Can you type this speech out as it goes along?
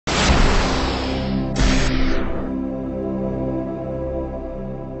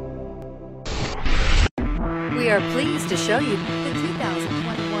are pleased to show you the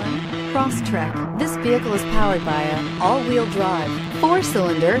 2021 Crosstrek. This vehicle is powered by an all-wheel drive,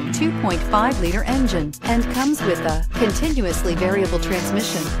 4-cylinder, 2.5-liter engine and comes with a continuously variable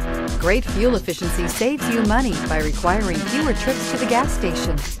transmission. Great fuel efficiency saves you money by requiring fewer trips to the gas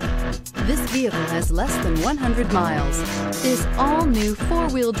station. This vehicle has less than 100 miles. This all-new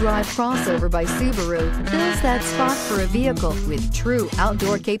 4-wheel drive crossover by Subaru fills that spot for a vehicle with true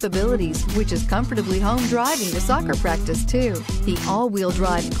outdoor capabilities, which is comfortably home driving to soccer practice too. The all-wheel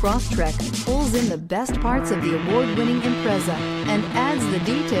drive Crosstrek pulls in the best parts of the award-winning Impreza and adds the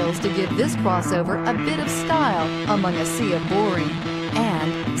details to give this crossover a bit of style among a sea of boring.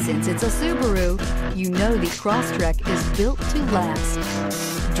 And since it's a Subaru, you know the Crosstrek is built to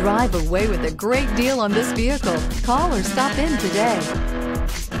last. Drive away with a great deal on this vehicle. Call or stop in today.